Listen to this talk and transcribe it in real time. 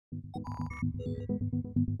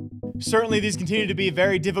Certainly, these continue to be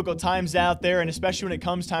very difficult times out there, and especially when it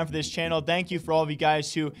comes time for this channel. Thank you for all of you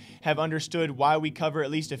guys who have understood why we cover at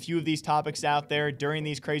least a few of these topics out there during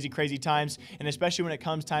these crazy times, and especially when it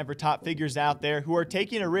comes time for top figures out there who are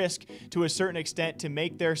taking a risk to a certain extent to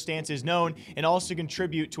make their stances known and also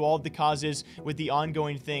contribute to all of the causes with the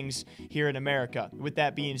ongoing things here in America. With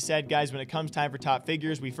that being said, guys, when it comes time for top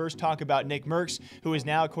figures, we first talk about Nickmercs, who is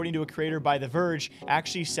now, according to a creator by The Verge,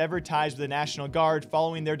 actually severed ties with the National Guard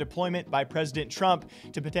following their deployment by President Trump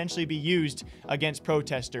to potentially be used against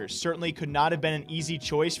protesters. Certainly could not have been an easy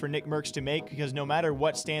choice for Nickmercs to make, because no matter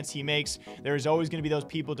what stance he makes, there is always going to be those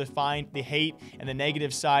people to find the hate and the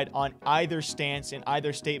negative side on either stance and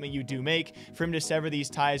either statement you do make. For him to sever these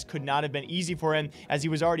ties could not have been easy for him, as he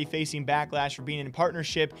was already facing backlash for being in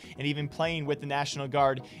partnership and even playing with the National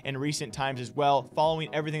Guard in recent times as well. Following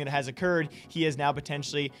everything that has occurred, he has now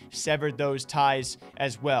potentially severed those ties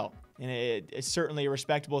as well. And it's certainly a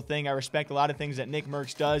respectable thing. I respect a lot of things that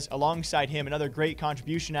Nickmercs does. Alongside him, another great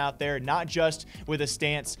contribution out there, not just with a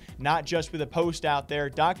stance, not just with a post out there.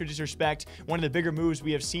 Dr. Disrespect, one of the bigger moves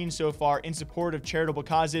we have seen so far in support of charitable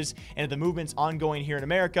causes and of the movements ongoing here in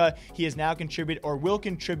America. He has now contributed, or will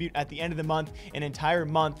contribute at the end of the month, an entire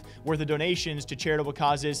month worth of donations to charitable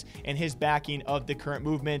causes and his backing of the current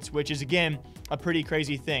movements, which is, again, a pretty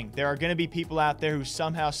crazy thing. There are going to be people out there who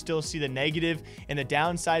somehow still see the negative and the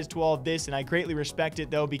downsides to all of this, and I greatly respect it,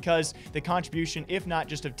 though, because the contribution, if not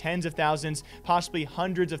just of tens of thousands, possibly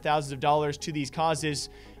hundreds of thousands of dollars to these causes,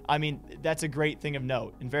 I mean, that's a great thing of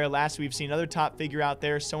note. And very last, we've seen another top figure out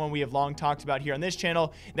there, someone we have long talked about here on this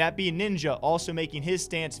channel, that being Ninja, also making his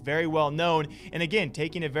stance very well known, and again,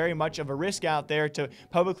 taking a very much of a risk out there to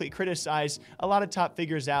publicly criticize a lot of top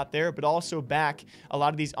figures out there, but also back a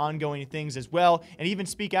lot of these ongoing things as well, and even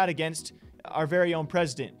speak out against our very own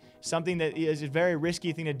president. Something that is a very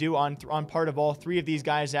risky thing to do on part of all three of these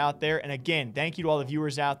guys out there. And again, thank you to all the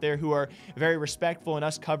viewers out there who are very respectful in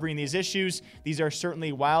us covering these issues. These are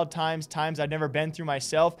certainly wild times I've never been through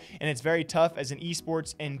myself, and it's very tough as an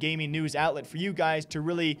esports and gaming news outlet for you guys to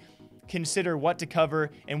really consider what to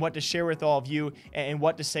cover and what to share with all of you and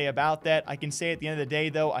what to say about that. I can say at the end of the day,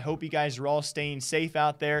 though, I hope you guys are all staying safe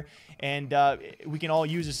out there, and we can all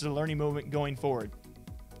use this as a learning moment going forward.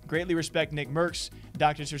 Greatly respect Nickmercs,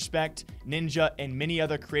 Dr. Disrespect, Ninja, and many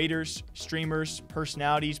other creators, streamers,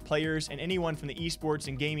 personalities, players, and anyone from the esports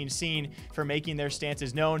and gaming scene for making their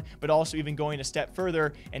stances known, but also even going a step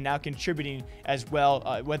further and now contributing as well,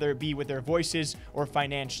 whether it be with their voices or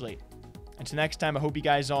financially. Until next time, I hope you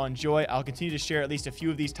guys all enjoy. I'll continue to share at least a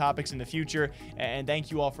few of these topics in the future, and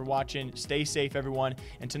thank you all for watching. Stay safe, everyone.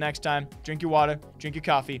 Until next time, drink your water, drink your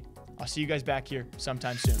coffee. I'll see you guys back here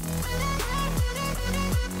sometime soon.